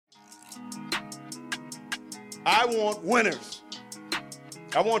I want winners.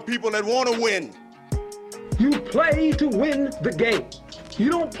 I want people that want to win. You play to win the game. You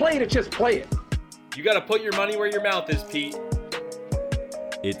don't play to just play it. You got to put your money where your mouth is, Pete.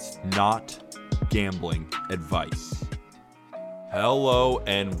 It's not gambling advice. Hello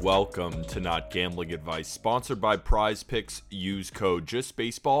and welcome to Not Gambling Advice, sponsored by Prize Picks. Use code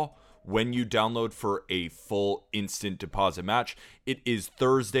JustBaseball when you download for a full instant deposit match. It is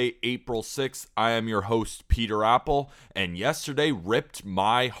Thursday, April 6th. I am your host, Peter Apple, and yesterday ripped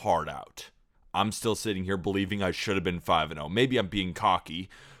my heart out. I'm still sitting here believing I should have been 5-0. Maybe I'm being cocky,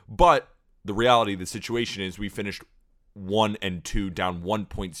 but the reality of the situation is we finished 1-2 down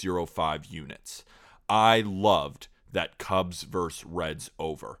 1.05 units. I loved that Cubs versus Reds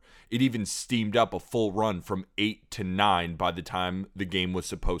over. It even steamed up a full run from 8-9 by the time the game was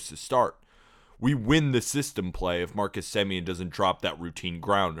supposed to start. We win the system play if Marcus Semien doesn't drop that routine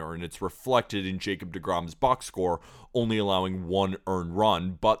grounder, and it's reflected in Jacob deGrom's box score, only allowing one earned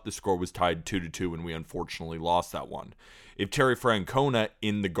run, but the score was tied 2-2 and we unfortunately lost that one. If Terry Francona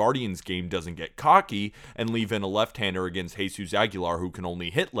in the Guardians game doesn't get cocky and leave in a left-hander against Jesus Aguilar who can only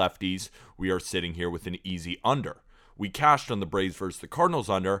hit lefties, we are sitting here with an easy under. We cashed on the Braves versus the Cardinals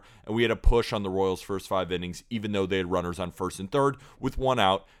under, and we had a push on the Royals' first 5 innings, even though they had runners on first and third with one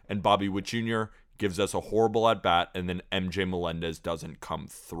out, and Bobby Witt Jr. gives us a horrible at-bat, and then MJ Melendez doesn't come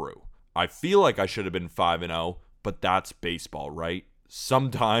through. I feel like I should have been 5-0, but that's baseball, right?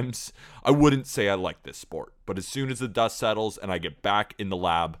 Sometimes I wouldn't say I like this sport, but as soon as the dust settles and I get back in the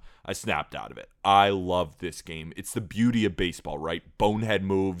lab, I snapped out of it. I love this game. It's the beauty of baseball, right? Bonehead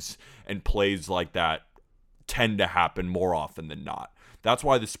moves and plays like that tend to happen more often than not. That's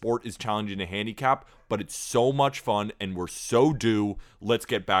why the sport is challenging to handicap, but it's so much fun and we're so due. Let's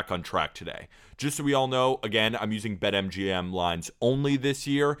get back on track today. Just so we all know, again, I'm using BetMGM lines only this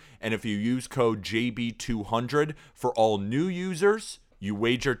year, and if you use code JB200 for all new users, you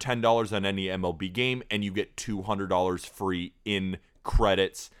wager $10 on any MLB game and you get $200 free in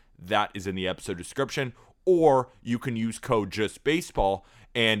credits. That is in the episode description. Or you can use code JustBaseball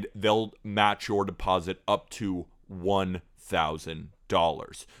and they'll match your deposit up to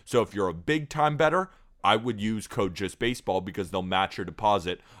 $1,000. So if you're a big time bettor, I would use code JustBaseball because they'll match your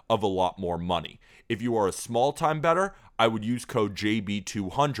deposit of a lot more money. If you are a small time bettor, I would use code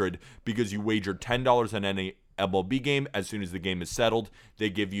JB200 because you wager $10 on any MLB game. As soon as the game is settled, they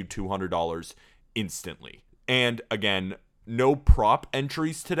give you $200 instantly. And again, no prop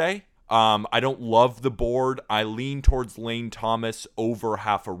entries today. I don't love the board. I lean towards Lane Thomas over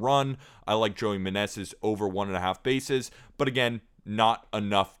half a run. I like Joey Meneses over 1.5 bases. But again, not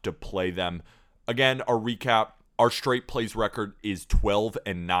enough to play them. Again, our recap. Our straight plays record is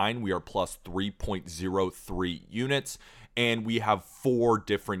 12-9. We are plus 3.03 units. And we have 4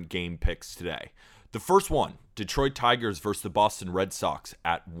 different game picks today. The first one, Detroit Tigers versus the Boston Red Sox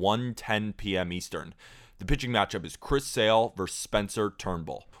at 1:10 p.m. Eastern. The pitching matchup is Chris Sale versus Spencer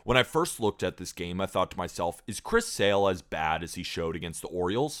Turnbull. When I first looked at this game, I thought to myself, is Chris Sale as bad as he showed against the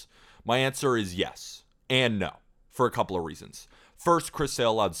Orioles? My answer is yes and no, for a couple of reasons. First, Chris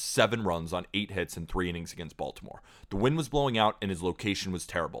Sale allowed 7 runs on 8 hits in 3 innings against Baltimore. The wind was blowing out and his location was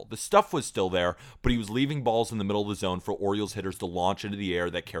terrible. The stuff was still there, but he was leaving balls in the middle of the zone for Orioles hitters to launch into the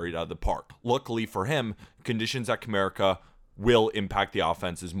air that carried out of the park. Luckily for him, conditions at Comerica will impact the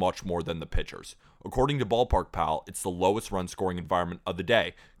offenses much more than the pitchers. According to Ballpark Pal, it's the lowest run scoring environment of the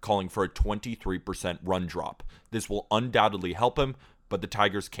day, calling for a 23% run drop. This will undoubtedly help him, but the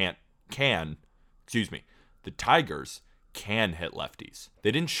Tigers can hit lefties.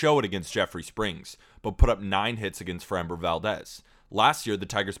 They didn't show it against Jeffrey Springs, but put up 9 hits against Framber Valdez. Last year, the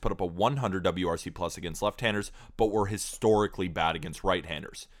Tigers put up a 100 WRC plus against left-handers, but were historically bad against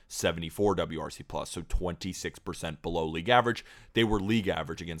right-handers. 74 WRC plus, so 26% below league average. They were league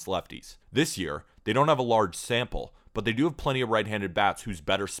average against lefties. This year, they don't have a large sample, but they do have plenty of right-handed bats whose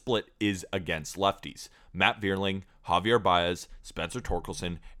better split is against lefties. Matt Vierling, Javier Baez, Spencer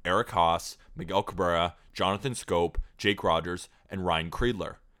Torkelson, Eric Haas, Miguel Cabrera, Jonathan Scope, Jake Rogers, and Ryan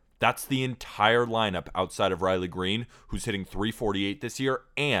Kreidler. That's the entire lineup outside of Riley Green, who's hitting .348 this year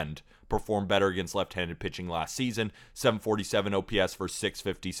and performed better against left-handed pitching last season, 747 OPS versus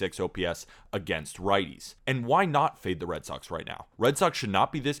 656 OPS against righties. And why not fade the Red Sox right now? Red Sox should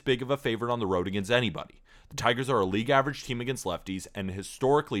not be this big of a favorite on the road against anybody. The Tigers are a league average team against lefties and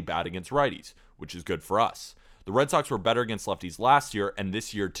historically bad against righties, which is good for us. The Red Sox were better against lefties last year and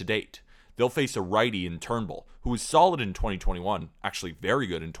this year to date. They'll face a righty in Turnbull, who was solid in 2021, actually very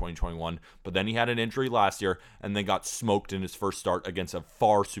good in 2021, but then he had an injury last year and then got smoked in his first start against a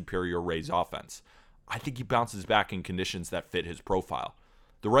far superior Rays offense. I think he bounces back in conditions that fit his profile.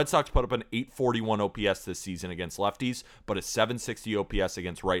 The Red Sox put up an 841 OPS this season against lefties, but a 760 OPS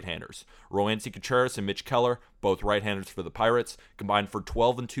against right-handers. Roansy Contreras and Mitch Keller, both right-handers for the Pirates, combined for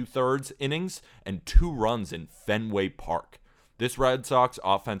 12 2/3 innings and 2 runs in Fenway Park. This Red Sox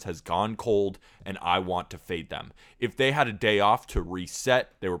offense has gone cold, and I want to fade them. If they had a day off to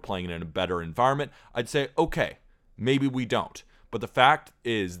reset, they were playing in a better environment, I'd say, okay, maybe we don't. But the fact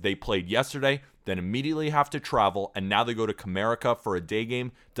is they played yesterday, then immediately have to travel, and now they go to Comerica for a day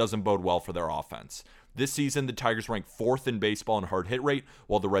game. Doesn't bode well for their offense. This season, the Tigers rank 4th in baseball in hard hit rate,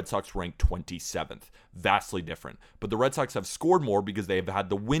 while the Red Sox rank 27th. Vastly different. But the Red Sox have scored more because they have had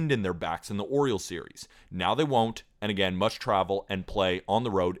the wind in their backs in the Orioles series. Now they won't, and again, must travel and play on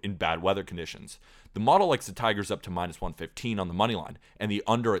the road in bad weather conditions. The model likes the Tigers up to -115 on the money line, and the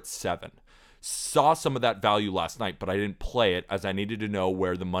under at 7. Saw some of that value last night, but I didn't play it as I needed to know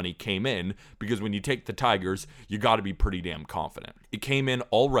where the money came in, because when you take the Tigers, you got to be pretty damn confident. It came in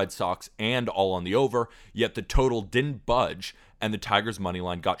all Red Sox and all on the over, yet the total didn't budge, and the Tigers money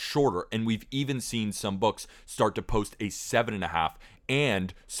line got shorter, and we've even seen some books start to post a 7.5,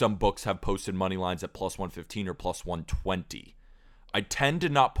 and some books have posted money lines at +115 or +120. I tend to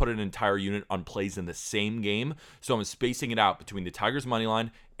not put an entire unit on plays in the same game, so I'm spacing it out between the Tigers money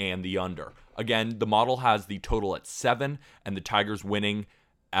line and the under. Again, the model has the total at 7 and the Tigers winning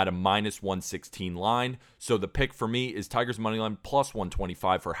at a -116 line. So the pick for me is Tigers money line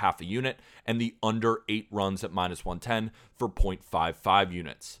 +125 for half a unit and the under 8 runs at -110 for 0.55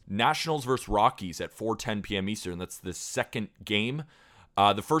 units. Nationals versus Rockies at 4:10 p.m. Eastern. That's the second game.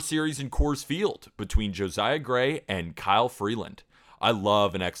 The first series in Coors Field between Josiah Gray and Kyle Freeland. I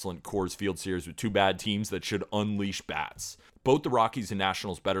love an excellent Coors Field series with two bad teams that should unleash bats. Both the Rockies and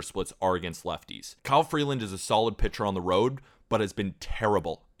Nationals better splits are against lefties. Kyle Freeland is a solid pitcher on the road, but has been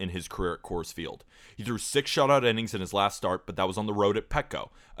terrible in his career at Coors Field. He threw 6 shutout innings in his last start, but that was on the road at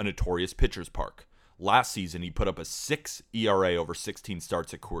Petco, a notorious pitcher's park. Last season, he put up a 6 ERA over 16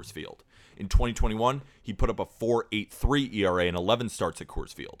 starts at Coors Field. In 2021, he put up a 4.83 ERA in 11 starts at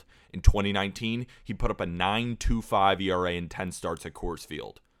Coors Field. In 2019, he put up a 9.25 ERA in 10 starts at Coors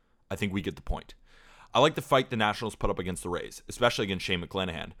Field. I think we get the point. I like the fight the Nationals put up against the Rays, especially against Shane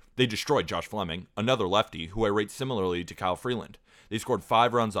McClanahan. They destroyed Josh Fleming, another lefty who I rate similarly to Kyle Freeland. They scored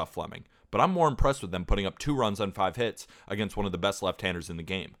 5 runs off Fleming, but I'm more impressed with them putting up 2 runs on 5 hits against one of the best left-handers in the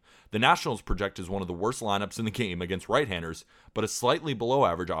game. The Nationals project as one of the worst lineups in the game against right-handers, but a slightly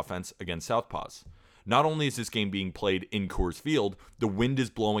below-average offense against southpaws. Not only is this game being played in Coors Field, the wind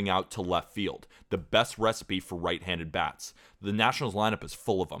is blowing out to left field, the best recipe for right-handed bats. The Nationals lineup is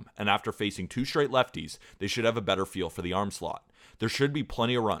full of them, and after facing 2 straight lefties, they should have a better feel for the arm slot. There should be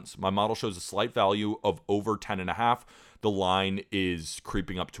plenty of runs. My model shows a slight value of over 10.5. The line is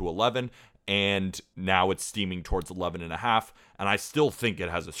creeping up to 11, and now it's steaming towards 11.5, and I still think it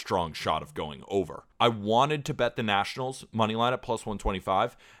has a strong shot of going over. I wanted to bet the Nationals money line at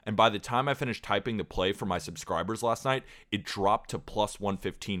 +125, and by the time I finished typing the play for my subscribers last night, it dropped to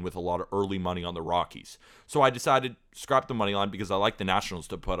 +115 with a lot of early money on the Rockies. So I decided scrap the money line because I like the Nationals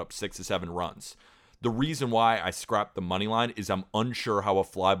to put up 6 to 7 runs. The reason why I scrapped the money line is I'm unsure how a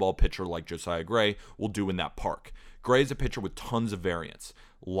fly ball pitcher like Josiah Gray will do in that park. Gray is a pitcher with tons of variance.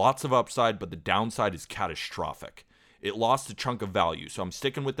 Lots of upside, but the downside is catastrophic. It lost a chunk of value, so I'm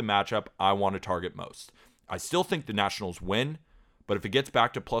sticking with the matchup I want to target most. I still think the Nationals win, but if it gets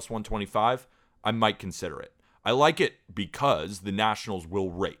back to +125, I might consider it. I like it because the Nationals will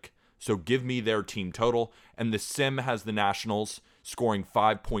rake. So give me their team total, and the sim has the Nationals scoring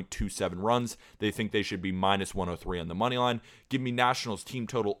 5.27 runs. They think they should be -103 on the money line. Give me Nationals team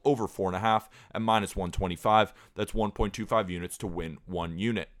total over 4.5 at -125. That's 1.25 units to win 1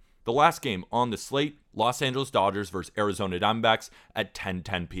 unit. The last game on the slate, Los Angeles Dodgers versus Arizona Diamondbacks at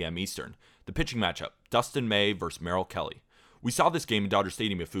 10:10 p.m. Eastern. The pitching matchup, Dustin May versus Merrill Kelly. We saw this game in Dodger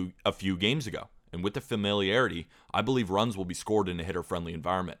Stadium a few games ago, and with the familiarity, I believe runs will be scored in a hitter-friendly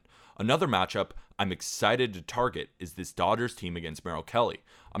environment. Another matchup I'm excited to target is this Dodgers team against Merrill Kelly.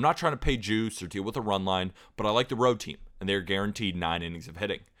 I'm not trying to pay juice or deal with a run line, but I like the road team, and they're guaranteed 9 innings of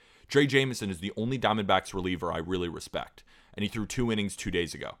hitting. Trey Jameson is the only Diamondbacks reliever I really respect, and he threw 2 innings 2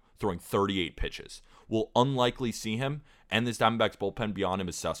 days ago, throwing 38 pitches. We'll unlikely see him, and this Diamondbacks bullpen beyond him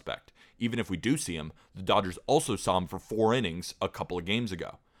is suspect. Even if we do see him, the Dodgers also saw him for 4 innings a couple of games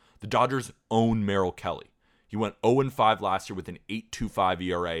ago. The Dodgers own Merrill Kelly. He went 0-5 last year with an 8.25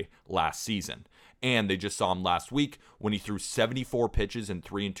 ERA last season. And they just saw him last week when he threw 74 pitches in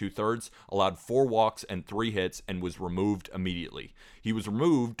 3 2/3, allowed 4 walks and 3 hits, and was removed immediately. He was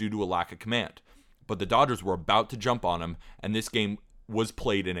removed due to a lack of command. But the Dodgers were about to jump on him, and this game was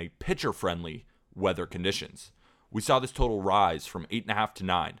played in a pitcher-friendly weather conditions. We saw this total rise from 8.5 to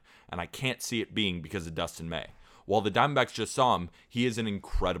 9, and I can't see it being because of Dustin May. While the Diamondbacks just saw him, he is an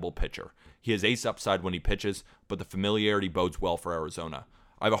incredible pitcher. He has ace upside when he pitches, but the familiarity bodes well for Arizona.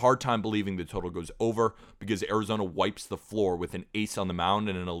 I have a hard time believing the total goes over because Arizona wipes the floor with an ace on the mound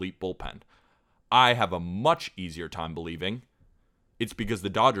and an elite bullpen. I have a much easier time believing it's because the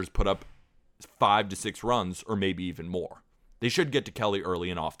Dodgers put up 5 to 6 runs or maybe even more. They should get to Kelly early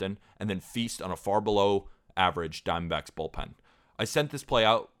and often and then feast on a far below average Diamondbacks bullpen. I sent this play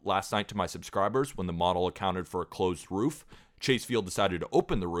out last night to my subscribers when the model accounted for a closed roof. Chase Field decided to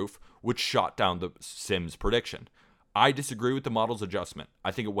open the roof, which shot down the Sims prediction. I disagree with the model's adjustment.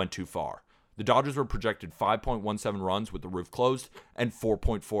 I think it went too far. The Dodgers were projected 5.17 runs with the roof closed and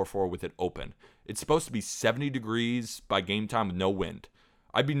 4.44 with it open. It's supposed to be 70 degrees by game time with no wind.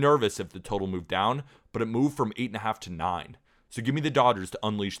 I'd be nervous if the total moved down, but it moved from 8.5 to 9. So give me the Dodgers to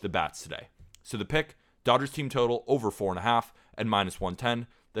unleash the bats today. So the pick, Dodgers team total over 4.5 and minus 110.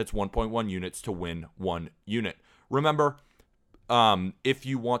 That's 1.1 units to win 1 unit. Remember, if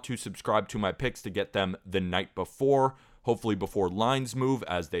you want to subscribe to my picks to get them the night before, hopefully before lines move,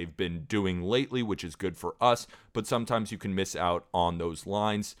 as they've been doing lately, which is good for us, but sometimes you can miss out on those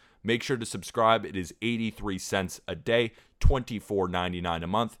lines. Make sure to subscribe. It is 83 cents a day, $24.99 a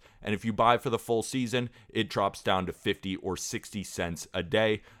month. And if you buy for the full season, it drops down to 50 or 60 cents a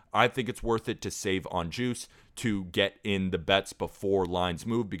day. I think it's worth it to save on juice to get in the bets before lines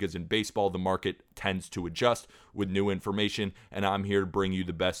move, because in baseball, the market tends to adjust with new information, and I'm here to bring you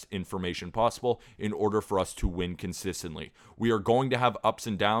the best information possible in order for us to win consistently. We are going to have ups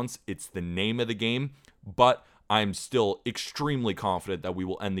and downs. It's the name of the game, but I'm still extremely confident that we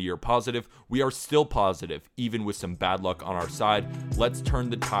will end the year positive. We are still positive, even with some bad luck on our side. Let's turn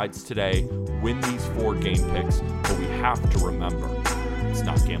the tides today, win these 4 game picks, but we have to remember, it's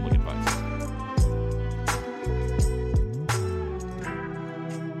not gambling advice.